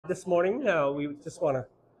this morning,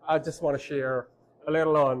 I just want to share a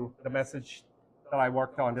little on the message that I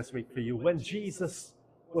worked on this week for you. When Jesus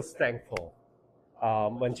was thankful.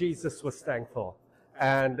 When Jesus was thankful.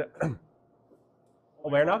 And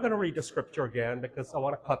we're not going to read the scripture again because I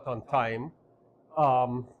want to cut on time.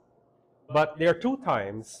 But there are two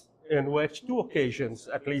occasions,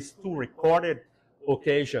 at least two recorded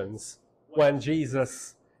occasions, when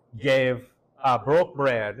Jesus broke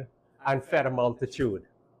bread and fed a multitude.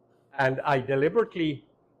 And I deliberately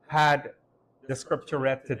had the scripture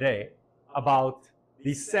read today about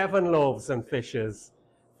the 7 loaves and fishes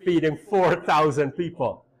feeding 4,000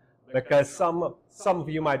 people. Because some of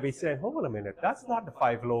you might be saying, hold on a minute, that's not the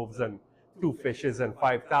 5 loaves and 2 fishes and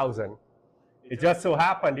 5,000. It just so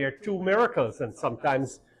happened there are 2 miracles, and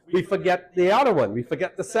sometimes we forget the other one. We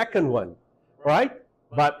forget the second one, right?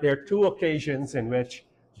 But there are 2 occasions in which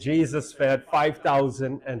Jesus fed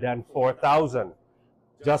 5,000 and then 4,000.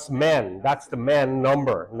 Just men. That's the men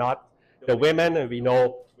number, not the women. And we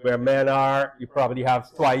know where men are. You probably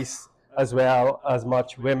have twice as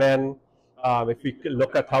much women. If we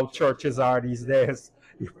look at how churches are these days,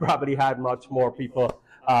 you probably had much more people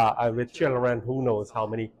with children. Who knows how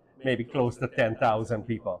many? Maybe close to 10,000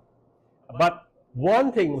 people. But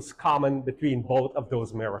one thing was common between both of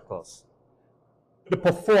those miracles. The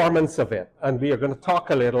performance of it, and we are going to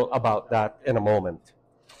talk a little about that in a moment.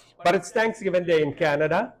 But it's Thanksgiving Day in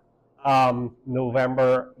Canada.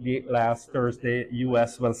 November, last Thursday,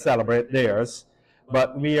 U.S. will celebrate theirs,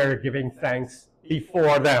 but we are giving thanks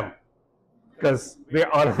before them because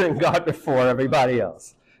we're honoring God before everybody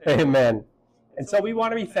else. Amen. And so we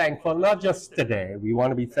want to be thankful, not just today. We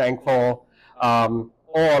want to be thankful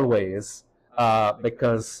always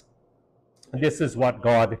because this is what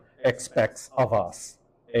God expects of us.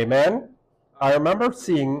 Amen? I remember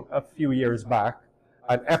seeing a few years back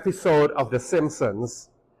an episode of The Simpsons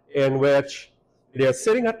in which they're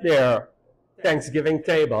sitting at their Thanksgiving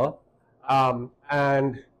table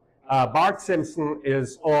and Bart Simpson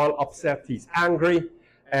is all upset. He's angry.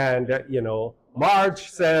 And, Marge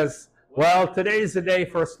says, well, today's the day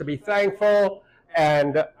for us to be thankful.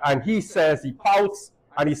 And he says, he pouts,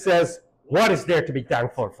 and he says, what is there to be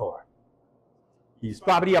thankful for? He's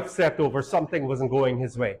probably upset over something wasn't going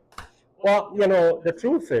his way. Well, the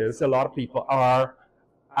truth is a lot of people are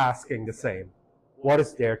asking the same. What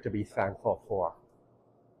is there to be thankful for?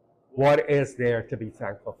 What is there to be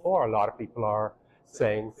thankful for? A lot of people are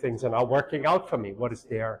saying things are not working out for me. What is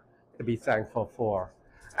there to be thankful for?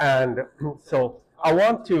 And so I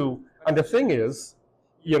want to, and the thing is,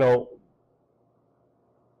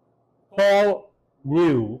 Paul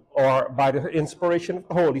knew, or by the inspiration of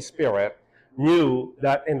the Holy Spirit, knew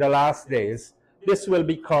that in the last days, this will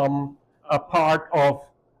become a part of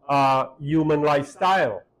human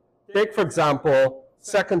lifestyle. Take, for example,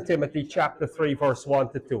 2 Timothy chapter 3, verse 1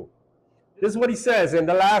 to 2. This is what he says, in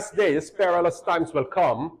the last days, perilous times will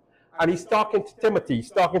come, and he's talking to Timothy,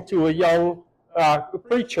 he's talking to a young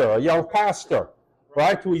preacher, a young pastor,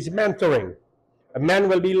 right, who he's mentoring. Men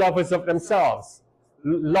will be lovers of themselves,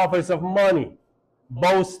 lovers of money,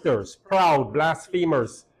 boasters, proud,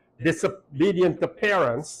 blasphemers, disobedient to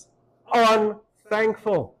parents,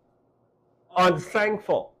 unthankful.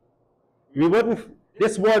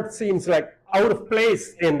 This word seems like out of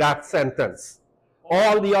place in that sentence.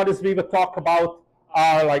 All the others we would talk about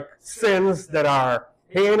are like sins that are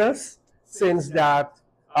heinous, sins that,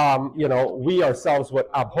 we ourselves would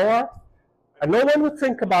abhor. And no one would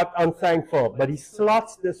think about unthankful, but he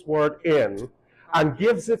slots this word in and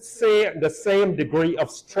gives it the same degree of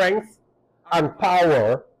strength and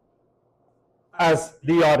power as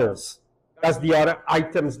the others, as the other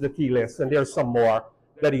items that he lists. And there's some more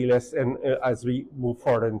that he lists as we move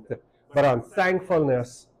forward. But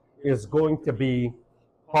unthankfulness is going to be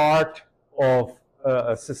part of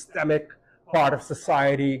a systemic part of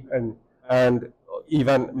society and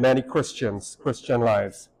even many Christian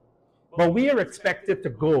lives. But we are expected to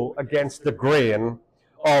go against the grain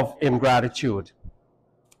of ingratitude.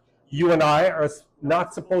 You and I are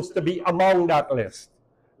not supposed to be among that list.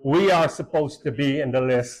 We are supposed to be in the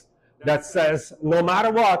list that says, no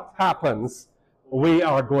matter what happens, we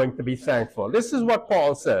are going to be thankful. This is what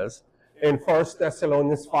Paul says in 1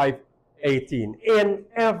 Thessalonians 5:18. In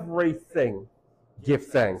everything, give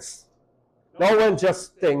thanks. Not when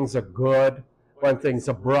just things are good, when things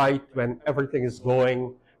are bright, when everything is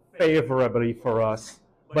going favorably for us,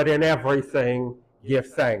 but in everything, give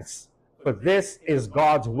thanks. For this is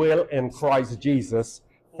God's will in Christ Jesus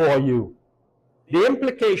for you. The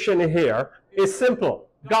implication here is simple.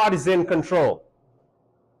 God is in control.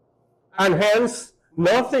 And hence,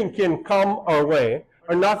 nothing can come our way,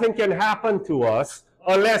 or nothing can happen to us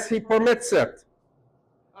unless he permits it.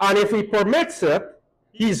 And if he permits it,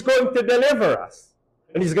 he's going to deliver us.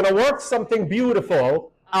 And he's going to work something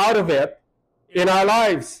beautiful out of it in our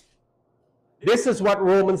lives. This is what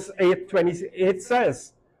Romans 8:28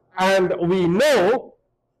 says. And we know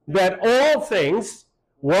that all things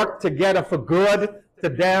work together for good to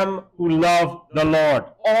them who love the Lord.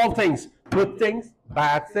 All things, good things,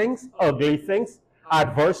 bad things, ugly things,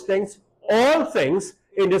 adverse things, all things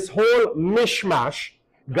in this whole mishmash,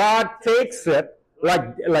 God takes it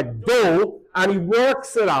like dough and he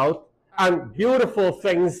works it out and beautiful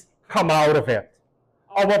things come out of it.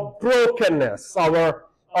 Our brokenness, our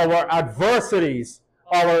adversities,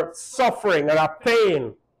 our suffering and our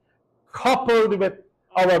pain, coupled with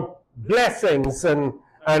our blessings and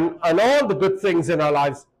all the good things in our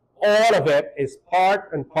lives, all of it is part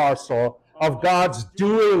and parcel of God's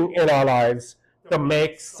doing in our lives to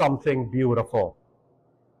make something beautiful.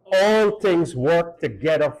 All things work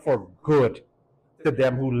together for good to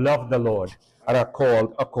them who love the Lord and are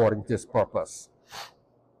called according to his purpose.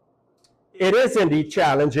 It is indeed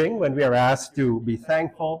challenging when we are asked to be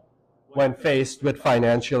thankful when faced with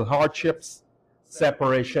financial hardships,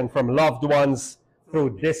 separation from loved ones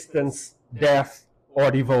through distance, death,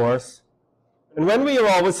 or divorce, and when we are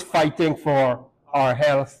always fighting for our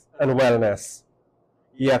health and wellness.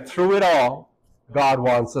 Yet through it all, God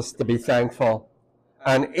wants us to be thankful.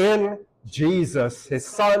 And in Jesus, his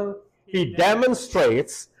Son, he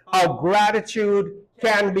demonstrates how gratitude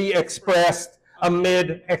can be expressed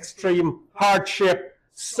amid extreme hardship,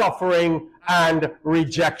 suffering, and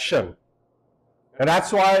rejection. And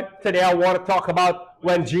that's why today I want to talk about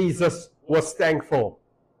when Jesus was thankful.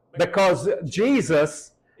 Because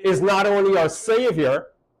Jesus is not only our Savior,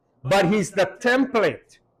 but he's the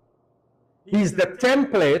template. He's the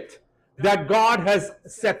template that God has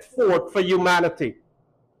set forth for humanity.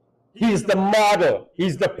 He's the model.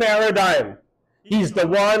 He's the paradigm. He's the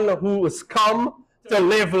one who has come to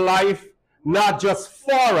live life not just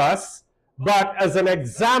for us, but as an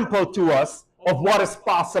example to us of what is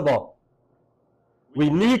possible. We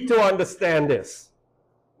need to understand this.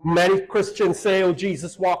 Many Christians say, oh,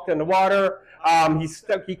 Jesus walked in the water,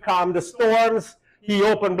 he calmed the storms, he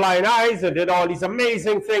opened blind eyes and did all these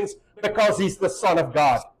amazing things because he's the Son of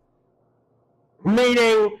God.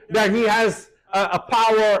 Meaning that he has a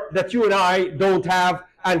power that you and I don't have,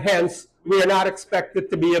 and hence we are not expected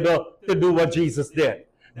to be able to do what Jesus did.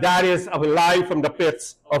 That is a lie from the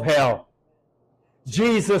pits of hell.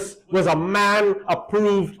 Jesus was a man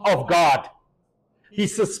approved of God. He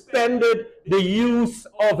suspended the use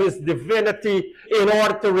of his divinity in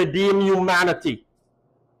order to redeem humanity.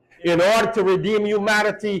 In order to redeem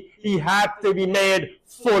humanity, he had to be made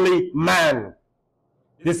fully man.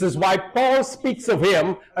 This is why Paul speaks of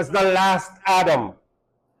him as the last Adam.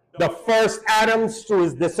 The first Adam, through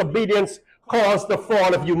his disobedience, caused the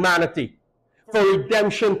fall of humanity. For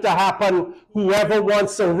redemption to happen, whoever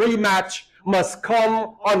wants a rematch must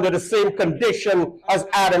come under the same condition as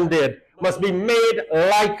Adam did. Must be made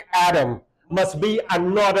like Adam. Must be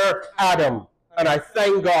another Adam. And I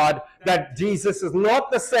thank God that Jesus is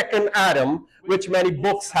not the second Adam, which many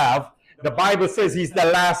books have. The Bible says he's the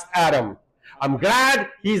last Adam. I'm glad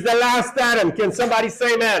he's the last Adam. Can somebody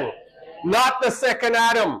say amen? Not the second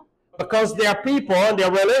Adam. Because there are people and there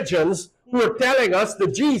are religions who are telling us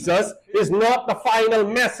that Jesus is not the final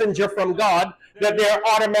messenger from God, that there are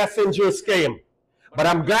other messengers came. But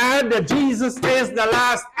I'm glad that Jesus is the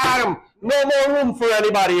last Adam. No more room for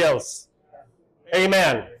anybody else.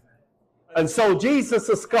 Amen. And so Jesus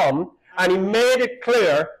has come and he made it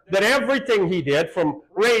clear that everything he did, from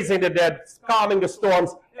raising the dead, calming the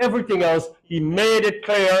storms, everything else, he made it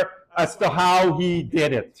clear as to how he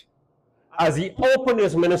did it. As he opened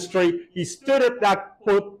his ministry, he stood at that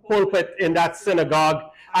pulpit in that synagogue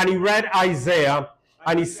and he read Isaiah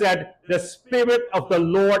and he said, the Spirit of the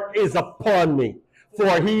Lord is upon me,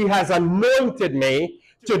 for he has anointed me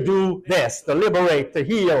to do this, to liberate, to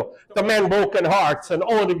heal, to mend broken hearts, and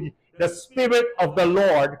only the Spirit of the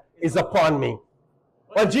Lord is upon me.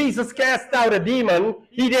 When Jesus cast out a demon,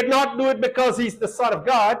 he did not do it because he's the Son of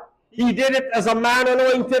God. He did it as a man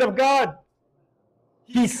anointed of God.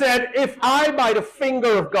 He said, if I by the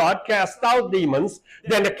finger of God cast out demons,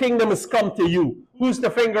 then the kingdom has come to you. Who's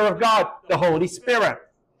the finger of God? The Holy Spirit.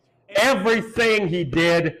 Everything he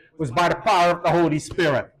did was by the power of the Holy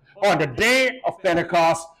Spirit. On the day of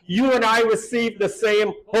Pentecost, you and I received the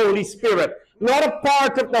same Holy Spirit. Not a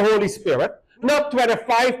part of the Holy Spirit, not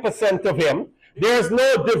 25% of him. There's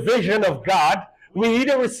no division of God. We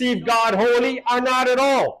either receive God wholly or not at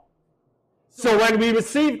all. So when we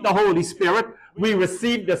receive the Holy Spirit, we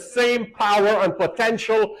receive the same power and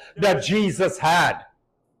potential that Jesus had.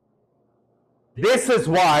 This is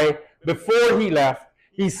why before he left,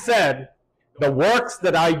 he said, the works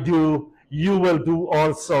that I do, you will do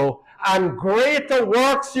also. And greater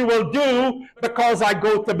works you will do because I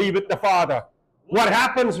go to be with the Father. What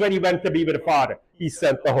happens when he went to be with the Father? He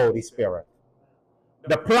sent the Holy Spirit.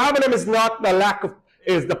 The problem is not the lack of,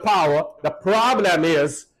 is the power. The problem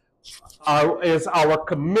is our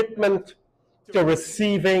commitment to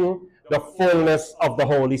receiving the fullness of the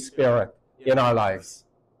Holy Spirit in our lives.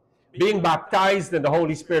 Being baptized in the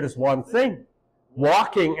Holy Spirit is one thing.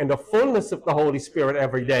 Walking in the fullness of the Holy Spirit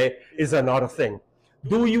every day is another thing.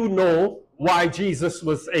 Do you know why Jesus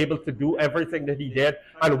was able to do everything that he did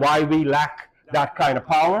and why we lack that kind of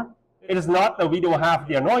power? It is not that we don't have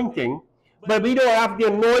the anointing, but we don't have the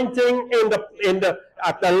anointing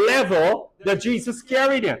at the level that Jesus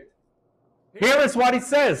carried it. Here is what it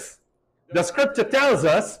says. The scripture tells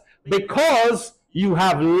us, because you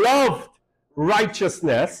have loved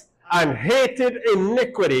righteousness and hated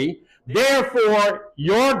iniquity, therefore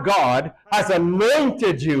your God has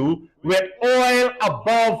anointed you with oil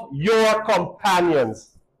above your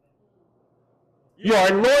companions. Your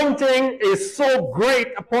anointing is so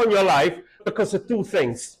great upon your life because of two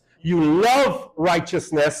things. You love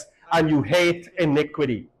righteousness and you hate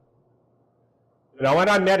iniquity. Now, when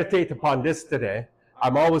I meditate upon this today,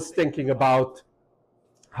 I'm always thinking about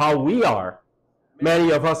how we are.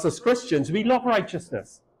 Many of us as Christians, we love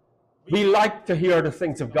righteousness. We like to hear the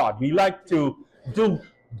things of God. We like to do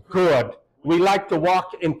good. We like to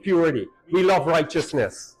walk in purity. We love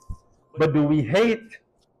righteousness. But do we hate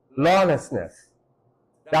lawlessness?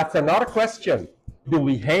 That's another question. Do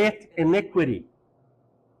we hate iniquity?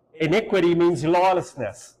 Iniquity means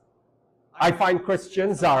lawlessness. I find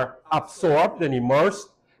Christians are absorbed and immersed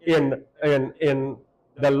in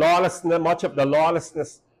the lawlessness, much of the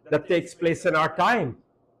lawlessness that takes place in our time.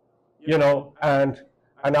 You know, and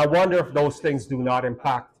I wonder if those things do not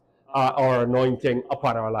impact our anointing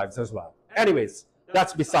upon our lives as well. Anyways,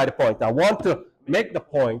 that's beside the point. I want to make the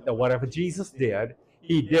point that whatever Jesus did,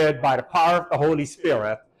 he did by the power of the Holy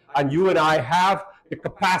Spirit, and you and I have the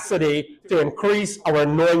capacity to increase our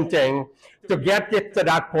anointing to get it to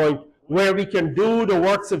that point where we can do the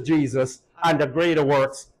works of Jesus and the greater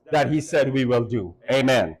works that he said we will do.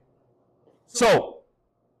 Amen. So,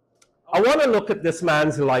 I want to look at this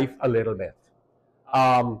man's life a little bit.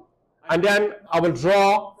 And then I will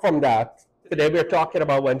draw from that. Today we're talking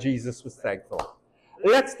about when Jesus was thankful.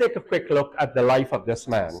 Let's take a quick look at the life of this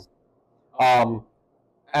man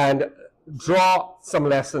and draw some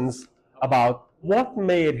lessons about what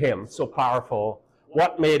made him so powerful,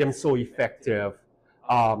 what made him so effective,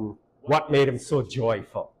 what made him so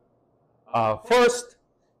joyful. First,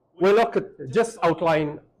 we'll look at, just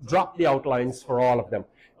outline, drop the outlines for all of them.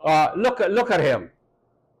 Look at him,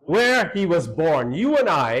 where he was born. You and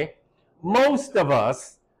I, most of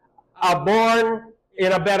us, are born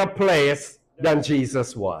in a better place than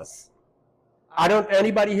Jesus was.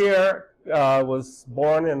 Anybody here was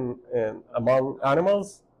born in among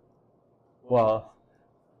animals? Well,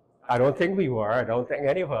 I don't think we were. I don't think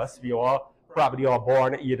any of us. We all probably are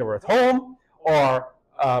born either at home or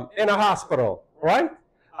in a hospital, right?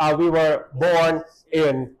 We were born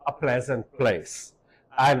in a pleasant place.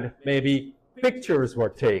 And maybe pictures were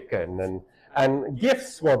taken and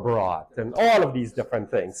gifts were brought and all of these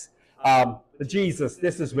different things. Jesus,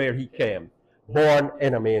 this is where he came, born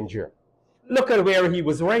in a manger. Look at where he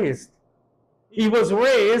was raised. He was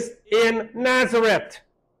raised in Nazareth.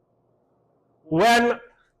 When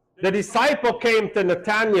the disciple came to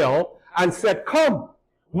Nathanael and said, "Come,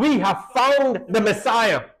 we have found the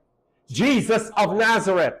Messiah, Jesus of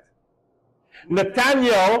Nazareth."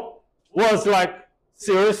 Nathanael was like,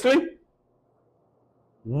 seriously?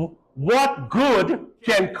 What good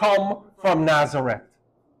can come from Nazareth?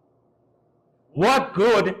 What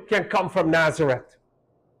good can come from Nazareth?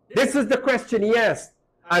 This is the question he asked.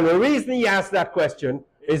 And the reason he asked that question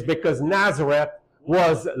is because Nazareth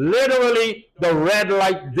was literally the red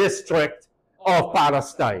light district of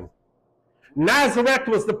Palestine. Nazareth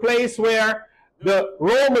was the place where the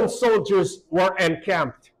Roman soldiers were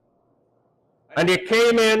encamped. And they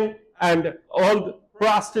came in, and all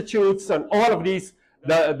prostitutes and all of these,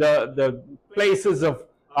 the places of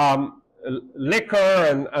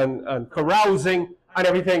liquor and carousing and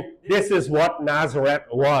everything, this is what Nazareth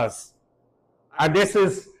was. And this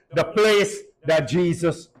is the place that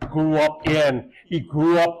Jesus grew up in. He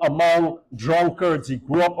grew up among drunkards. He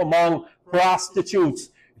grew up among prostitutes.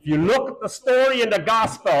 If you look at the story in the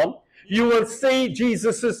gospel, you will see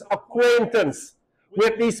Jesus' acquaintance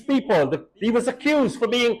with these people. He was accused for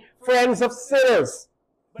being friends of sinners.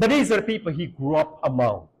 But these are the people he grew up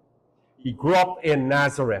among. He grew up in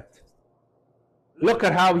Nazareth. Look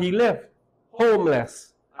at how he lived,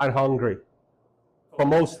 homeless and hungry for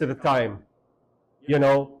most of the time. You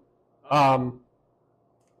know, I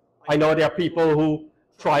know there are people who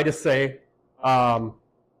try to say tour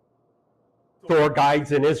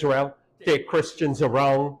guides in Israel take Christians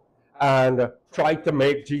around and try to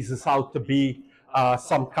make Jesus out to be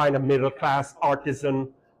some kind of middle-class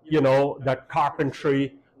artisan, you know, that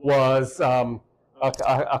carpentry was a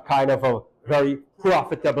kind of a very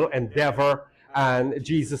profitable endeavor, and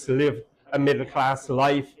Jesus lived a middle-class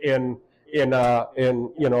life in you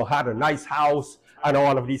know, had a nice house and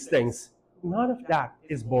all of these things. None of that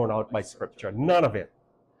is borne out by Scripture. None of it.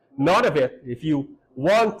 None of it. If you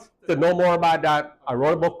want to know more about that, I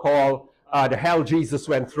wrote a book called The Hell Jesus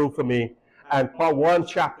Went Through for Me, and part one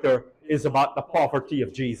chapter is about the poverty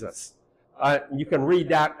of Jesus. You can read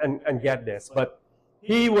that and get this. But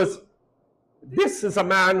this is a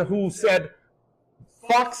man who said,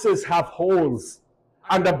 foxes have holes,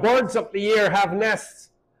 and the birds of the air have nests,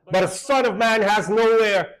 but a son of man has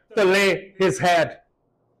nowhere to lay his head.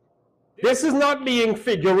 This is not being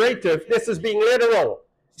figurative, this is being literal.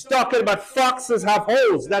 He's talking about foxes have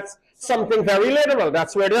holes. That's something very literal.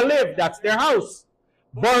 That's where they live. That's their house.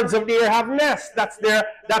 Birds of the air have nests. That's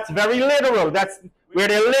very literal. That's where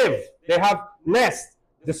they live. They have nests.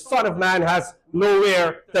 The Son of Man has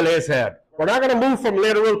nowhere to lay his head. We're not going to move from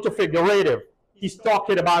literal to figurative. He's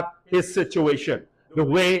talking about his situation, the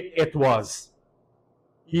way it was.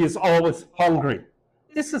 He is always hungry.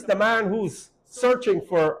 This is the man who's searching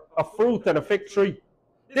for a fruit and a fig tree.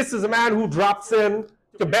 This is a man who drops in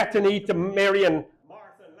to Bethany to Mary and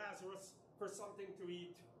Martha and Lazarus for something to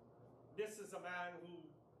eat. This is a man who,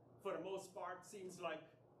 for the most part, seems like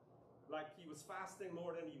he was fasting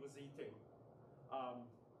more than he was eating.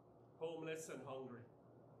 Homeless and hungry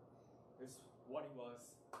is what he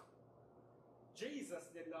was. Jesus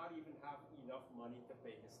did not even have enough money to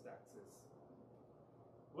pay his taxes.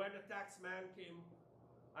 When the tax man came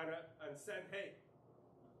and said, hey,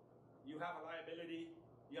 you have a liability,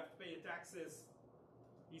 you have to pay your taxes,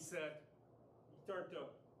 he turned to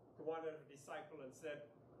one of the disciples and said,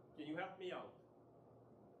 can you help me out?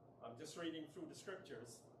 I'm just reading through the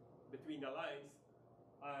scriptures between the lines,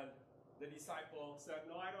 and the disciple said,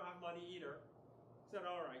 no, I don't have money either. He said,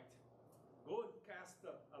 all right, go and cast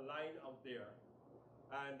a line out there,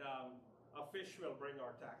 and a fish will bring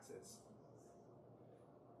our taxes.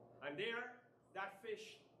 And there, that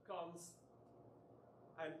fish comes,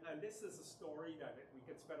 and this is a story that we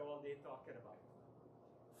could spend all day talking about.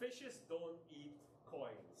 Fishes don't eat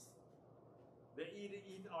coins. They either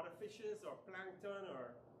eat other fishes or plankton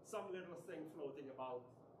or some little thing floating about.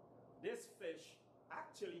 This fish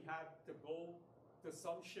actually had to go to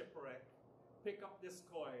some shipwreck, pick up this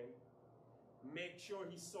coin, make sure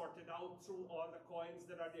he sorted out through all the coins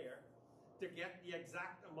that are there to get the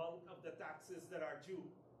exact amount of the taxes that are due.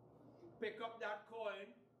 Pick up that coin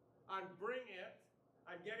and bring it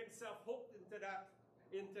and get himself hooked into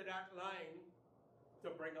that line to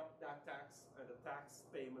bring up that tax, and the tax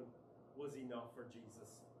payment was enough for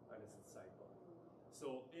Jesus and his disciple.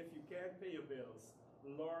 So if you can't pay your bills,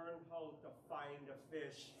 learn how to find a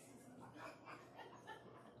fish.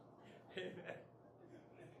 Amen.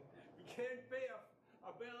 You can't pay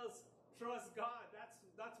a bills, trust God.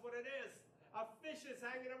 That's what it is. A fish is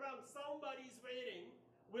hanging around. Somebody's waiting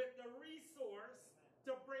with the resource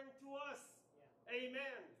to bring to us.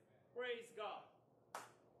 Amen. Praise God.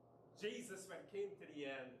 Jesus, when it came to the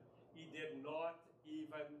end, he did not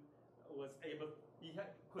even was able,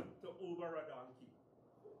 could to Uber a donkey.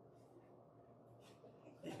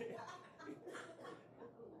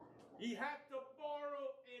 He had to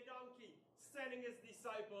borrow a donkey, sending his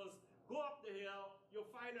disciples, go up the hill, you'll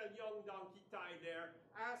find a young donkey tied there,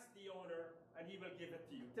 ask the owner, and he will give it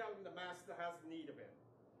to you. Tell him the master has need of it.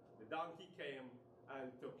 The donkey came and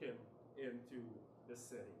took him into the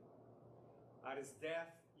city. At his death,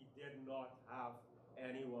 he did not have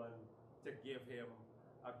anyone to give him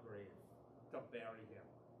a grave, to bury him.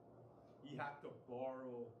 He had to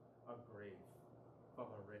borrow a grave from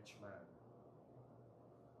a rich man.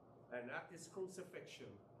 And at his crucifixion,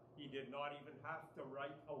 he did not even have to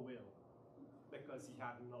write a will because he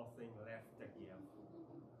had nothing left to give.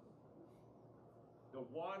 The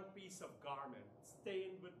one piece of garment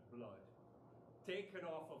stained with blood taken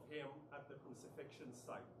off of him at the crucifixion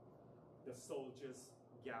site, the soldiers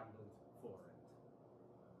gambled for it.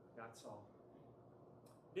 That's all.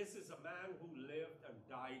 This is a man who lived and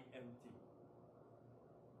died empty,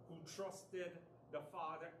 who trusted the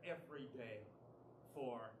Father every day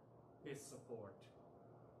for his support.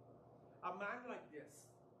 A man like this,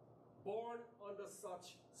 born under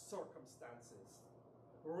such circumstances,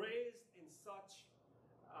 raised in such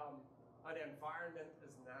an environment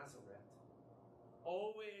as Nazareth,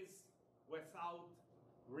 always without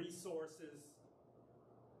resources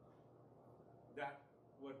that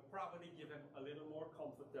would probably give him a little more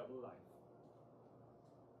comfortable life.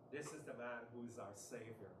 This is the man who is our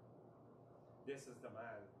Savior. This is the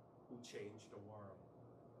man who changed the world.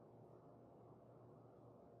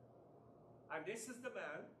 And this is the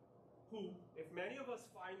man who, if many of us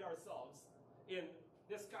find ourselves in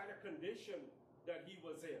this kind of condition that he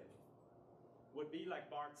was in, would be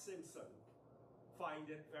like Bart Simpson, find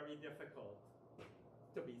it very difficult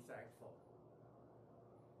to be thankful.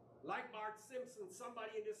 Like Bart Simpson,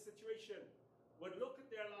 somebody in this situation would look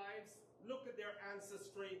at their lives, look at their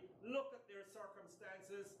ancestry, look at their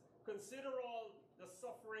circumstances, consider all the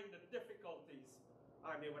suffering, the difficulties,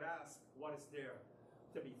 and they would ask, what is there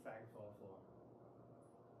to be thankful for?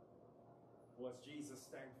 Was Jesus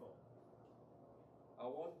thankful? I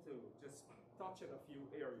want to just touch on a few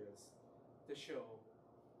areas to show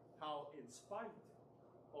how, in spite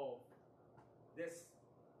of this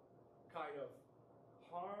kind of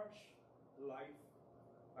harsh life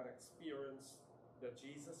and experience that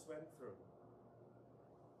Jesus went through,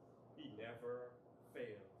 he never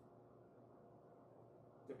failed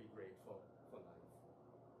to be grateful for life.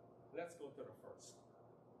 Let's go to the first.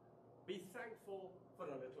 Be thankful for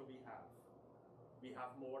the little we have. We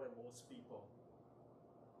have more than most people,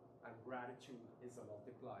 and gratitude is a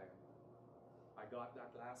multiplier. I got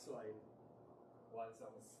that last line whilst I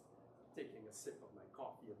was taking a sip of my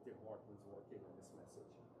coffee and Tim Hortons working on this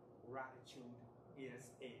message. Gratitude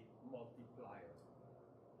is a multiplier.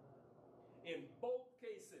 In both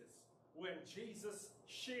cases, when Jesus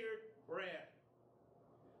shared bread,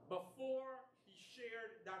 before he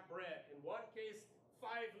shared that bread, in one case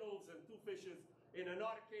 5 loaves and 2 fishes, in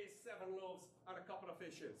another case 7 loaves and a couple of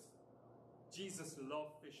fishes. Jesus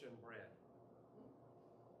loved fish and bread.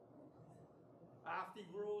 After he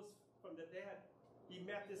rose from the dead, he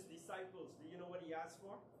met his disciples. Do you know what he asked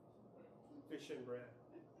for? Fish and bread.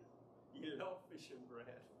 He loved fish and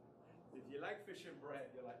bread. If you like fish and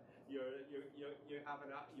bread, you have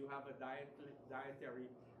a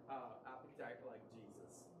dietary appetite like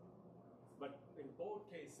Jesus. But in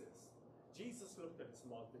both cases, Jesus looked at his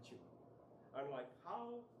multitude and like,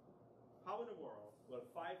 how in the world will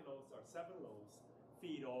 5 loaves or 7 loaves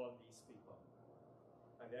feed all these people?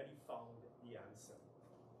 And then he found the answer.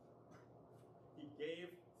 He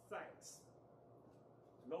gave thanks.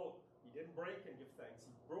 No, he didn't break and give thanks.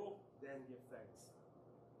 He broke, then give thanks.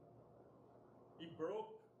 He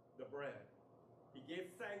broke the bread. He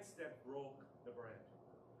gave thanks, then broke the bread.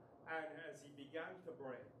 And as he began to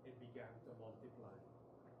break, it began to multiply.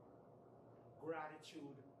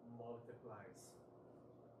 Gratitude multiplies.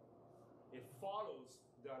 It follows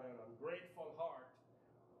that an ungrateful heart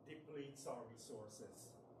depletes our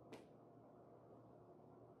resources.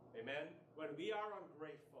 Amen? When we are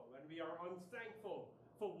ungrateful, when we are unthankful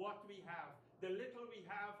for what we have, the little we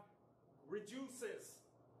have reduces.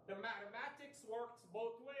 The mathematics works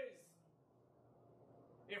both ways.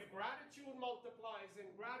 If gratitude multiplies, then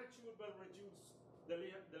gratitude will reduce the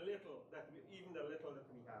little that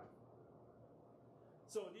we have.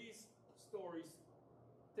 So these stories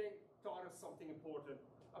taught us something important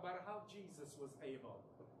about how Jesus was able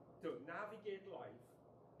to navigate life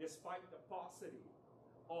despite the paucity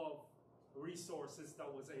of resources that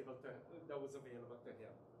was available to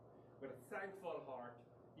him. With a thankful heart,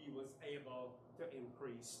 he was able to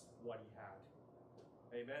increase what he had.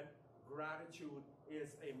 Amen. Gratitude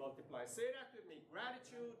is a multiplier. Say that with me.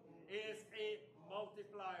 Gratitude is a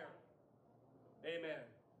multiplier. Amen.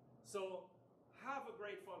 So have a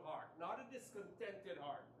grateful heart, not a discontented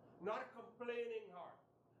heart, not a complaining heart,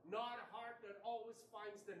 not a heart that always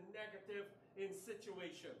finds the negative in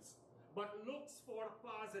situations, but looks for the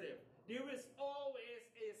positive. There is always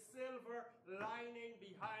a silver lining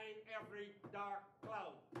behind every dark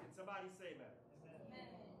cloud. Can somebody say amen?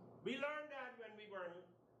 Amen. We learned that when we were in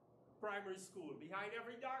primary school. Behind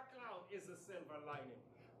every dark cloud is a silver lining.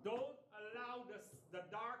 Don't allow the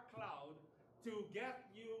dark cloud to get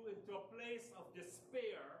you into a place of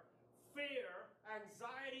despair, fear,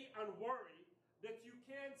 anxiety, and worry that you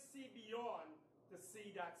can't see beyond to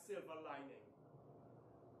see that silver lining.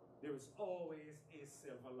 There is always a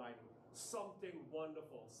silver lining. Something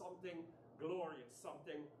wonderful, something glorious,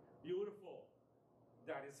 something beautiful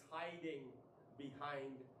that is hiding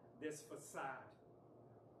behind this facade.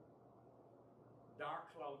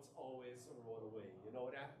 Dark clouds always roll away. You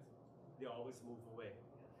know that? They always move away.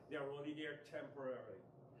 They're only there temporarily.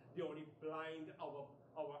 They only blind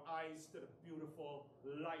our eyes to the beautiful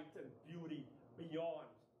light and beauty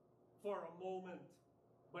beyond for a moment.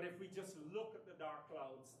 But if we just look at the dark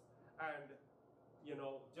clouds and, you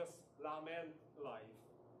know, just lament life,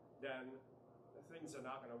 then things are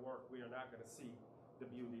not going to work. We are not going to see the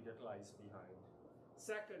beauty that lies behind.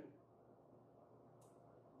 Second,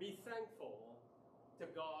 be thankful to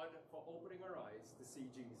God for opening our eyes to see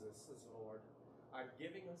Jesus as Lord and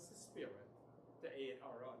giving us the Spirit to aid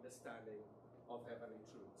our understanding of heavenly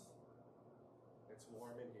truths. It's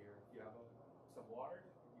warm in here. If you have some water,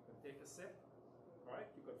 you can take a sip. All right,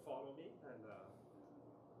 you can follow me, and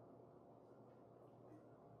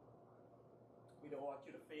we don't want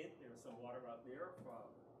you to faint. There's some water out there if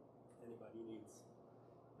anybody needs.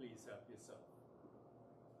 Please help yourself.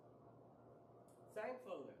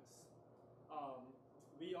 Thankfulness.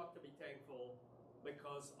 We ought to be thankful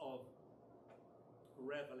because of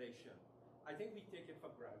revelation. I think we take it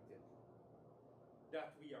for granted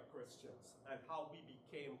that we are Christians and how we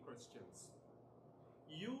became Christians.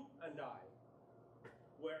 You and I,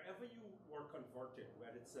 wherever you were converted,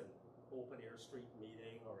 whether it's an open-air street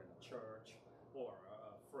meeting or in a church or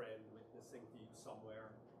a friend witnessing to you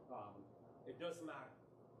somewhere, it doesn't matter.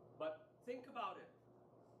 But think about it.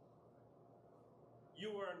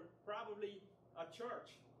 You were in probably a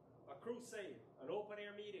church, a crusade, an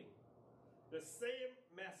open-air meeting. The same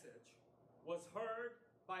message was heard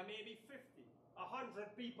by maybe 50,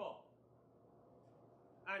 100 people.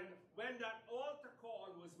 And when that altar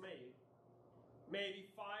call was made, maybe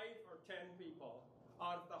 5 or 10 people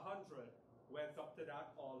out of the 100 went up to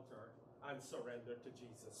that altar and surrendered to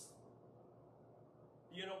Jesus.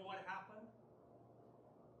 You know what happened?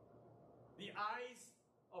 The eyes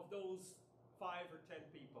of those 5 or 10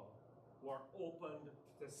 people were opened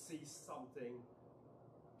to see something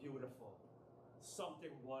beautiful,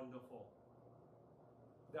 something wonderful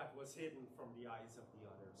that was hidden from the eyes of the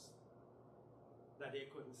others, that they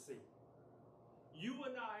couldn't see. You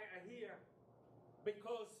and I are here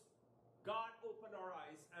because God opened our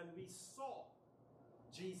eyes and we saw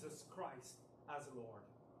Jesus Christ as Lord.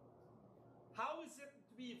 How is it that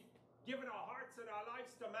we've given our hearts and our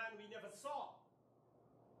lives to a man we never saw?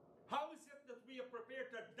 How is it that we are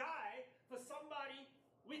prepared to die for somebody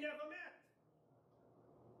we never met?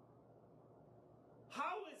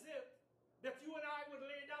 How is it that you and I would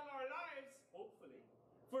lay down our lives, hopefully,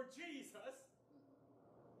 for Jesus?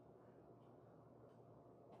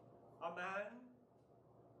 A man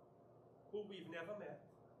who we've never met,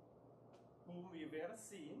 whom we've never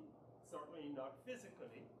seen, certainly not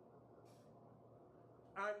physically,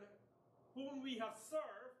 and whom we have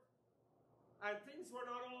served, and things were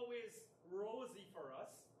not always rosy for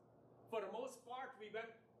us. For the most part, we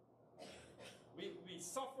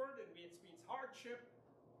suffered and we experienced hardship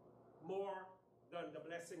more than the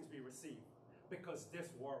blessings we received, because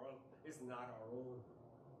this world is not our own.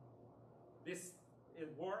 This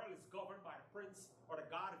world is governed by the prince or the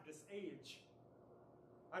god of this age.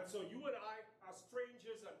 And so you and I are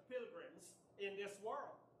strangers and pilgrims in this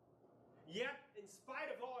world. Yet, in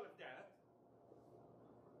spite of all of that,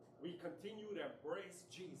 we continue to embrace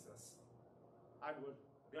Jesus and would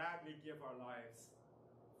gladly give our lives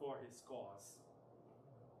for his cause.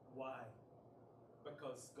 Why?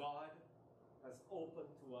 Because God has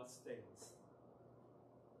opened to us things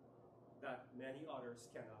that many others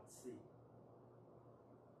cannot see.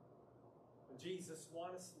 And Jesus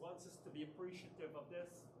wants us to be appreciative of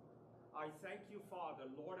this. I thank you, Father,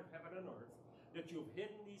 Lord of heaven and earth, that you've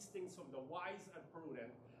hidden these things from the wise and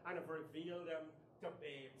prudent and have revealed them to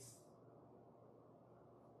babes.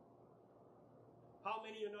 How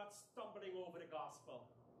many are not stumbling over the gospel,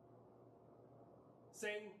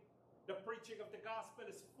 saying the preaching of the gospel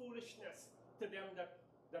is foolishness to them that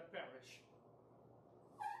perish?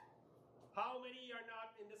 How many are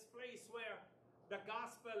not in this place where the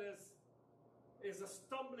gospel is a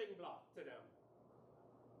stumbling block to them?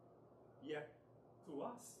 Yet to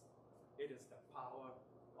us, it is the power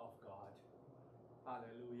of God.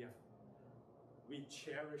 Hallelujah. We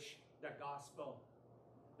cherish the gospel,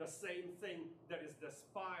 the same thing that is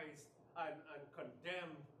despised and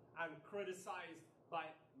condemned and criticized by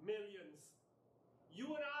millions. You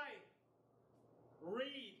and I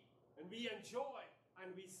read and we enjoy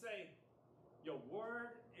and we say, your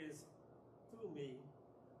word is to me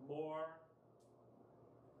more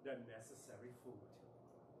than necessary food.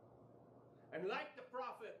 And like the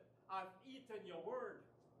prophet, I've eaten your word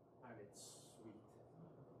and it's sweet.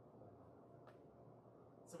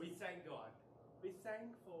 So we thank God. Be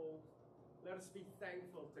thankful. Let us be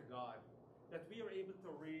thankful to God that we are able to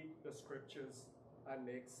read the scriptures and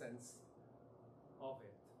make sense of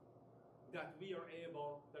it. That we are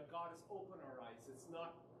able, that God has opened our eyes.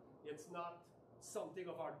 It's not something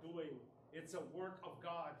of our doing. It's a work of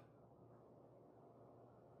God.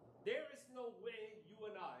 There is no way you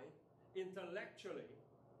and I intellectually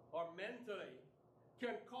or mentally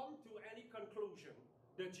can come to any conclusion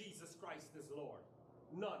that Jesus Christ is Lord.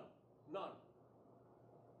 None. None.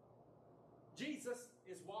 Jesus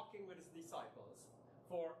is walking with his disciples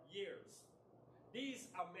for years. These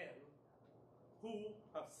are men who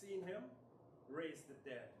have seen him raise the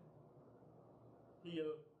dead,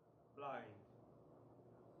 heal blind,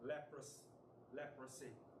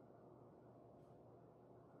 leprosy,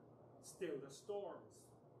 still the storms,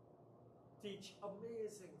 teach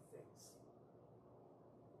amazing things.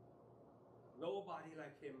 Nobody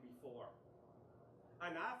like him before.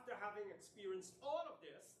 And after having experienced all of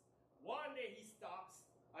this, one day he stops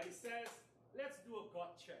and he says, let's do a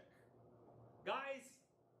gut check. Guys,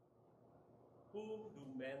 whom do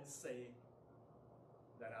men say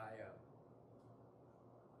that I am?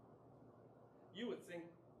 You would think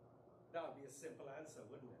that would be a simple answer,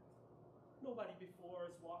 wouldn't it? Nobody before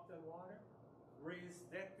has walked on water, raised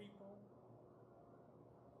dead people,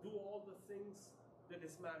 do all the things that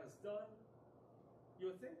this man has done. You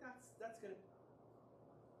would think that's going to...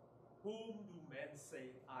 Whom do men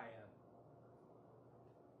say I am?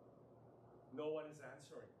 No one is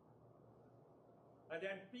answering. And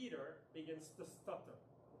then Peter begins to stutter.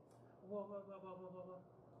 You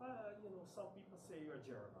know, some people say you're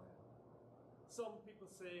Jeremiah. Some people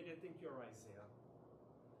say they think you're Isaiah.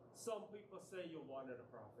 Some people say you're one of the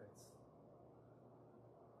prophets.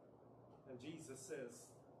 And Jesus says,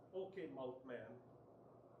 okay, mouth man,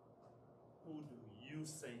 who do you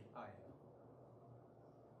say I am?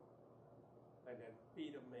 And then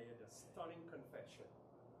Peter made a stunning confession.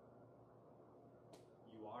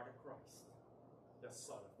 You are the Christ, the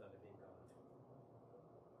Son of the living God.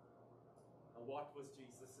 And what was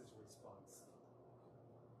Jesus' response?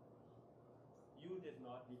 You did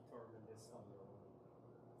not determine this on your own.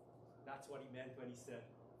 That's what he meant when he said,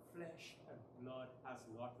 flesh and blood has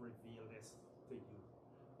not revealed this to you,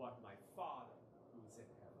 but my Father who is in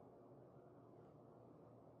heaven.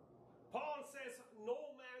 Paul says,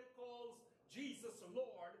 no man calls Jesus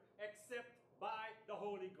Lord except by the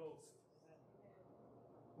Holy Ghost.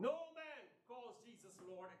 No man calls Jesus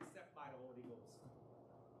Lord except by the Holy Ghost.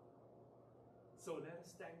 So let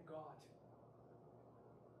us thank God.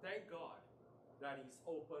 Thank God that he's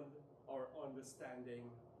opened our understanding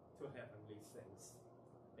to heavenly things.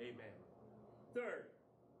 Amen. Third,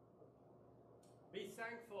 be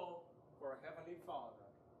thankful for a Heavenly Father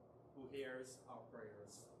who hears our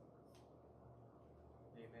prayers.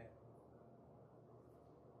 Amen.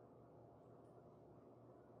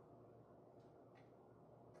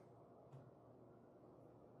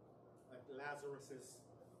 At Lazarus'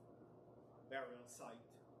 burial site,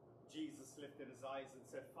 Jesus lifted his eyes and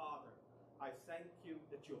said, Father, I thank you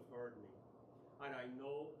that you have heard me, and I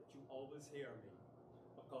know that you always hear me.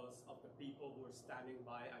 Because of the people who are standing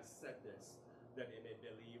by, I said this, that they may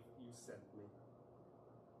believe you sent me.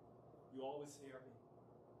 You always hear me.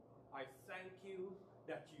 I thank you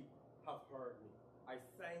that you have heard me. I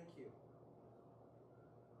thank you.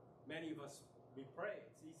 Many of us, we pray.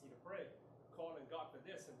 It's easy to pray, calling God for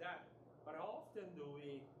this and that. But how often do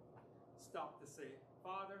we stop to say,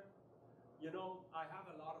 Father, you know, I have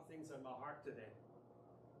a lot of things on my heart today.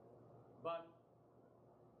 But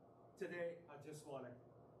today, I just want to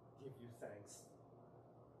give you thanks.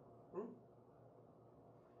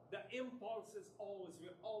 The impulse is always,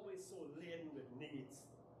 we're always so laden with needs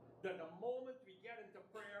that the moment we get into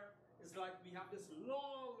prayer, it's like we have this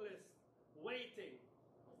long list waiting.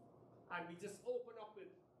 And we just open up with,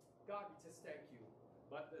 God, we just thank you.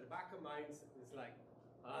 But the back of minds is like,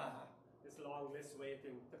 this long list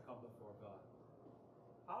waiting to come before God.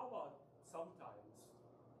 How about sometimes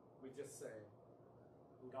we just say,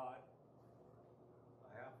 God,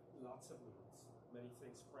 I have lots of needs, many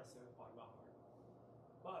things pressing upon my heart.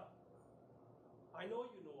 But I know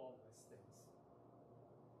you know all these things.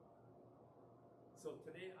 So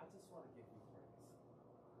today I just want to give you praise.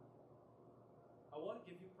 I want to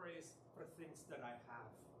give you praise for things that I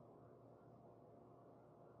have.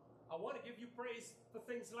 I want to give you praise for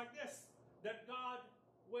things like this, that God,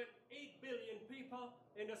 with 8 billion people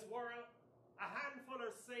in this world, a handful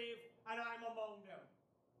are saved, and I'm among them.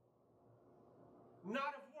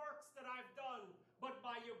 Not of works that I've done, but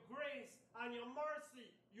by your grace and your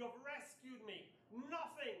mercy, you have rescued me.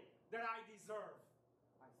 Nothing that I deserve.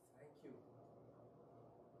 I thank you.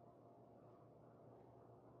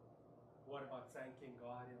 What about thanking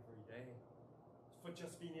God every day for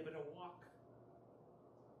just being able to walk?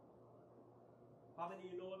 How many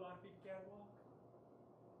of you know a lot of people can't walk?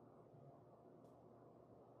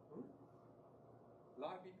 A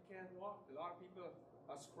lot of people can't walk. A lot of people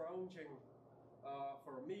are scrounging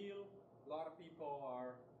for a meal. A lot of people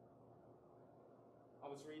are I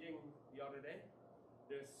was reading the other day,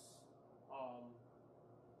 this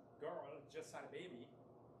girl just had a baby,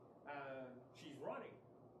 and she's running.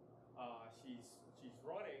 She's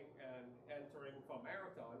running and entering for a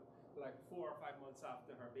marathon like 4 or 5 months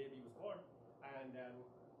after her baby was born, and then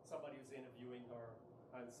somebody was interviewing her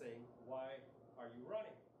and saying, "Why are you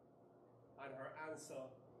running?" And her answer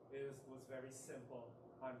was very simple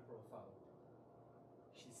and profound.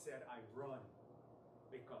 She said, "I run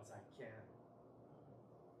because I can."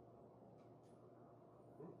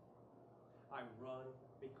 I run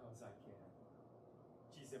because I can.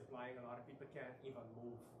 She's implying a lot of people can't even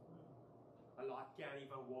move. A lot can't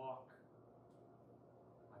even walk.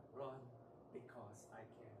 I run because I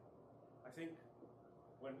can. I think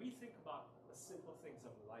when we think about the simple things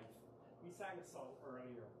of life, we sang a song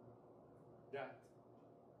earlier that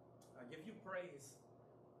I give you praise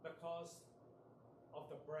because of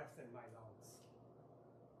the breath in my lungs.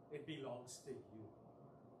 It belongs to you.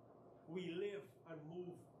 We live and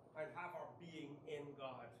move and have our being in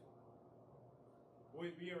God.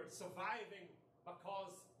 We are surviving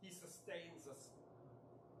because He sustains us.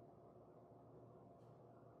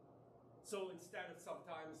 So instead of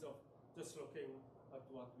sometimes of just looking at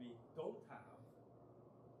what we don't have,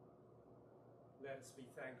 let us be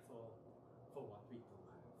thankful for what we do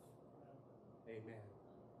have. Amen.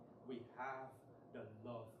 We have the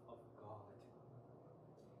love of God.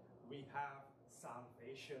 We have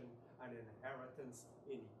salvation and inheritance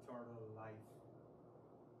in eternal life.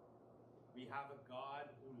 We have a God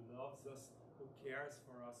who loves us, who cares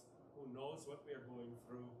for us, who knows what we're going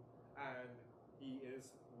through, and He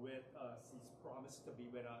is with us. He's promised to be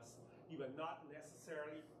with us. He will not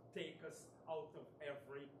necessarily take us out of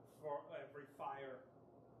every fire.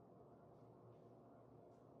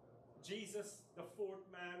 Jesus, the fourth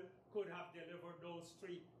man, could have delivered those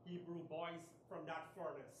 3 Hebrew boys from that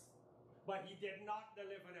furnace, but He did not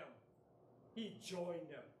deliver them. He joined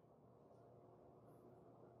them.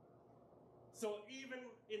 So even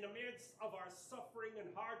in the midst of our suffering and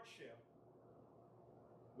hardship,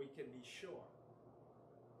 we can be sure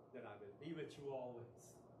that I will be with you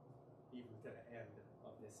always, even to the end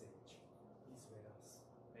of this age. He's with us.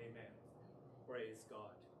 Amen. Praise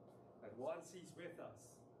God. And once He's with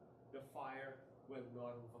us, the fire will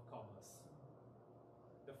not overcome us.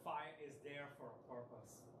 The fire is there for a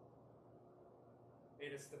purpose.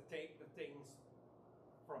 It is to take the things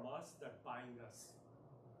from us that bind us.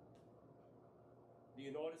 Do you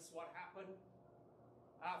notice what happened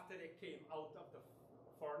after they came out of the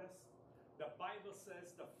furnace? The Bible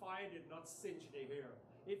says the fire did not singe their hair.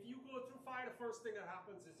 If you go through fire, the first thing that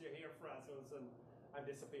happens is your hair frazzles and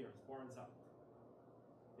disappears, burns out.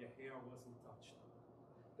 Their hair wasn't touched.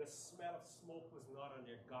 The smell of smoke was not on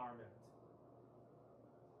their garment.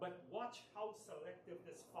 But watch how selective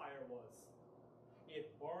this fire was. It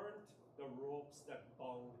burned the ropes that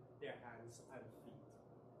bound their hands and feet.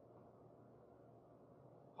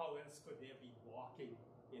 How else could they be walking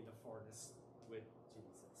in the furnace with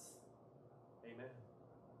Jesus? Amen.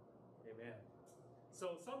 Amen.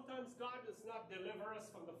 So sometimes God does not deliver us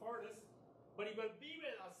from the furnace, but He will be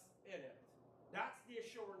with us in it. That's the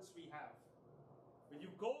assurance we have. When you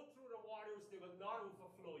go through the waters, they will not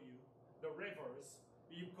overflow you. The rivers,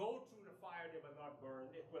 when you go through the fire, they will not burn.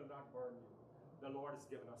 It will not burn you. The Lord has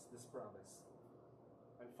given us this promise.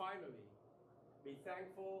 And finally, be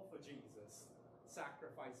thankful for Jesus'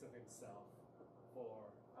 sacrifice of Himself for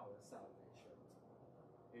our salvation.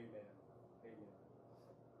 Amen. Amen.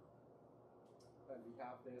 And we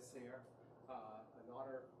have this here,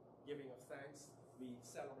 another giving of thanks. We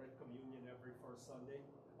celebrate communion every first Sunday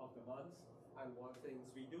of the month. And one of the things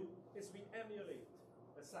we do is we emulate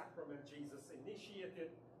the sacrament Jesus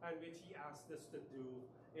initiated and which He asked us to do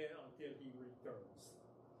until He returns.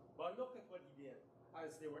 But look at what He did.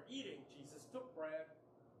 As they were eating, Jesus took bread,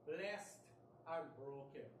 blessed, and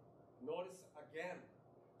broke it. Notice again,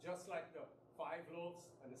 just like the 5 loaves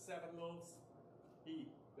and the 7 loaves, He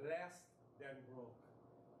blessed, then broke.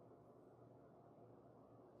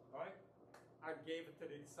 All right? And gave it to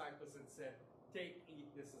the disciples and said, "Take, eat,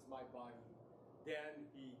 this is my body." Then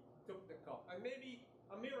He took the cup. And maybe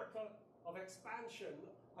a miracle of expansion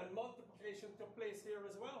and multiplication took place here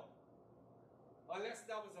as well. Unless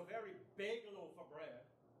that was a very big loaf of bread.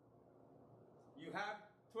 You have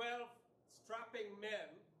 12 strapping men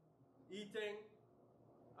eating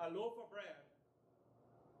a loaf of bread,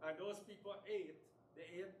 and those people ate.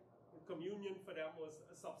 They ate. Communion for them was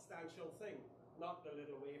a substantial thing, not the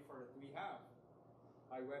little wafer that we have.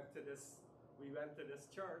 We went to this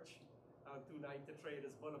church on 290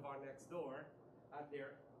 Traders Boulevard next door at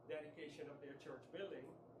their dedication of their church building.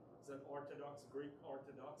 It's an Orthodox, Greek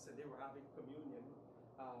Orthodox, and they were having communion.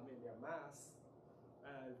 in their mass,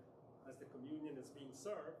 and as the communion is being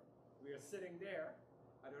served, we are sitting there.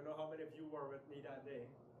 I don't know how many of you were with me that day,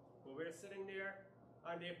 but we're sitting there,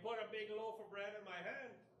 and they put a big loaf of bread in my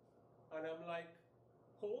hand, and I'm like,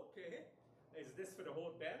 okay, is this for the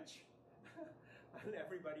whole bench? And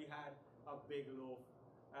everybody had a big loaf,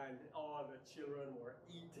 and all the children were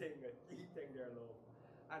eating and eating their loaf.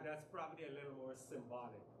 And that's probably a little more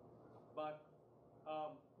symbolic. But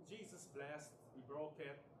Jesus blessed, he broke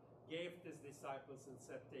it, gave it to his disciples and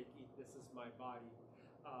said, take, eat, this is my body.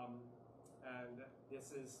 And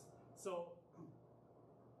this is, so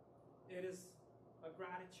it is a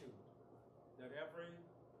gratitude that every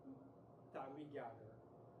time we gather,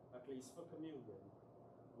 at least for communion,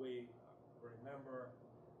 we remember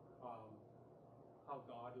how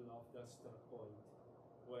God loved us to the point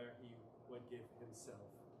where he would give himself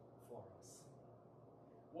for us.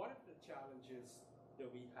 One of the challenges that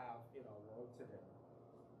we have in our world today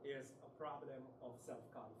is a problem of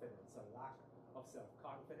self-confidence, a lack of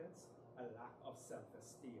self-confidence, a lack of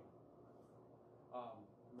self-esteem.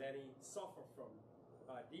 Many suffer from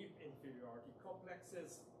deep inferiority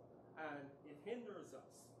complexes, and it hinders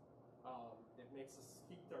us. It makes us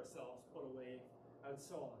keep ourselves, pull away, and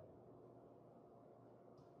so on.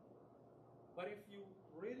 But if you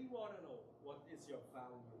really want to know what is your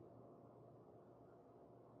value,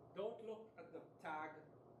 don't look at the tag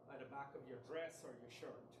at the back of your dress or your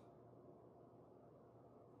shirt.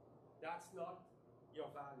 That's not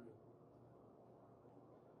your value.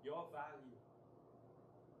 Your value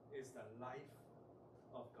is the life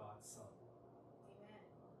of God's Son. Amen.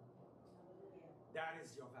 That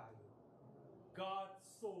is your value. God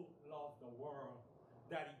so loved the world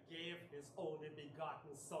that he gave his only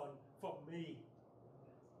begotten Son for me.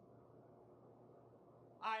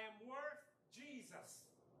 I am worth Jesus.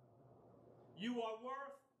 You are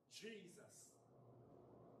worth Jesus.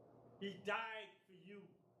 He died for you.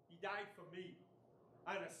 He died for me.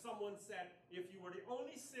 And as someone said, if you were the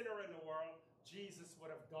only sinner in the world, Jesus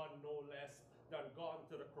would have done no less than gone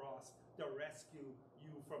to the cross to rescue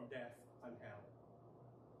you from death and hell.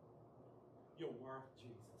 You're worth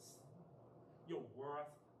Jesus. You're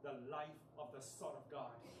worth the life of the Son of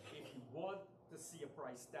God. If you want to see a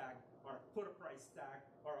price tag, or put a price tag,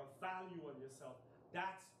 or a value on yourself,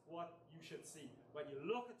 that's what you should see. When you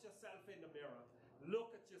look at yourself in the mirror,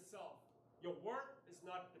 look at yourself. Your worth is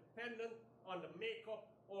not dependent on the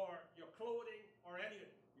makeup or your clothing or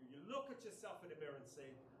anything. You look at yourself in the mirror and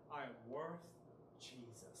say, I am worth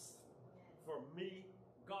Jesus. For me,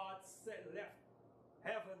 God left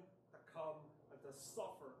heaven to come and to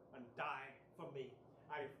suffer and die for me.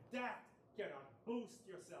 And if that cannot boost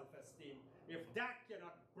your self-esteem, if that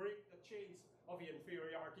cannot break the chains of your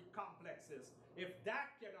inferiority complexes, if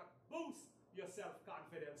that cannot boost your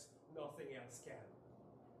self-confidence, nothing else can.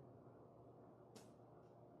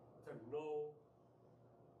 To know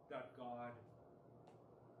that God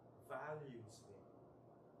values me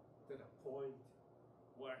to the point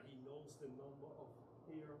where he knows the number of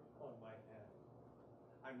hair on my head.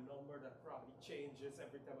 A number that probably changes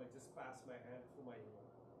every time I just pass my hand through my hair.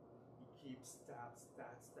 He keeps tabs.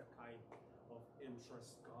 That's the kind of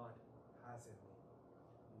interest God has in me.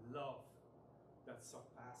 Love that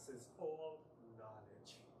surpasses all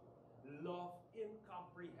knowledge. Love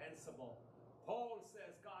incomprehensible. Paul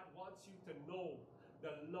says God wants you to know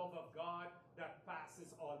the love of God that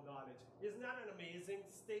passes all knowledge. Isn't that an amazing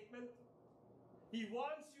statement? He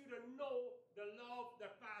wants you to know the love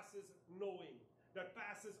that passes knowing, that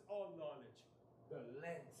passes all knowledge. The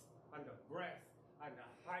length and the breadth and the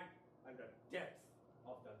height and the depth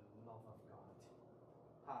of the love of God.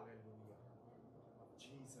 Hallelujah. Of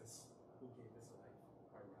Jesus who gave his life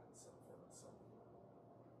a ransom for us all.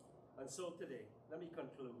 And so today, let me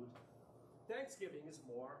conclude. Thanksgiving is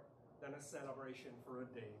more than a celebration for a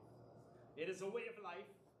day. It is a way of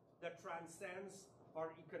life that transcends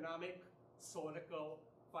our economic, social,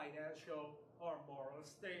 financial, or moral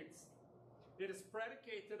states. It is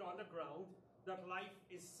predicated on the ground that life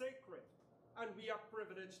is sacred, and we are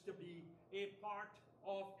privileged to be a part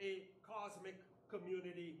of a cosmic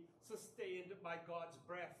community sustained by God's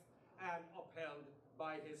breath and upheld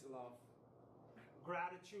by his love.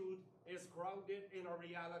 Gratitude is grounded in a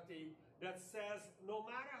reality that says no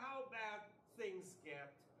matter how bad things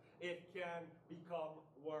get, it can become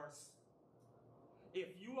worse.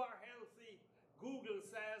 If you are healthy, Google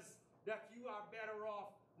says that you are better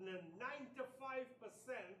off than 95%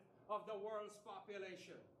 of the world's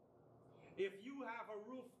population. If you have a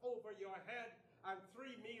roof over your head and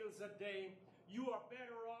 3 meals a day, you are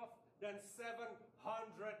better off than 700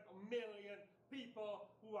 million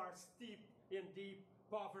people who are steeped in deep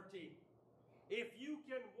poverty. If you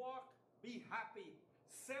can walk, be happy.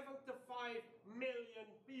 75 million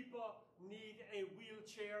people need a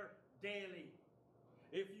wheelchair daily.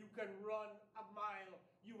 If you can run a mile,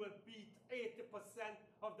 you will beat 80%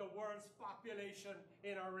 of the world's population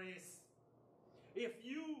in a race. If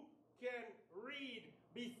you can read,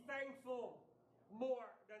 be thankful.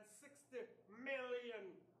 More than 60 million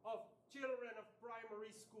of children of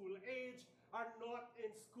primary school age are not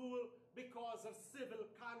in school because of civil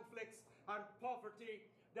conflicts and poverty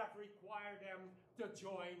that require them to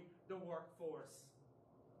join the workforce.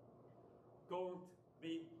 Don't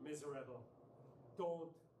be miserable.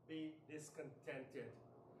 Don't be discontented.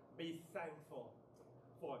 Be thankful.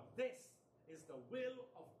 For this is the will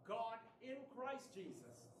of God in Christ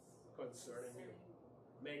Jesus concerning you.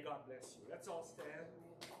 May God bless you. Let's all stand.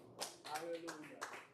 Hallelujah.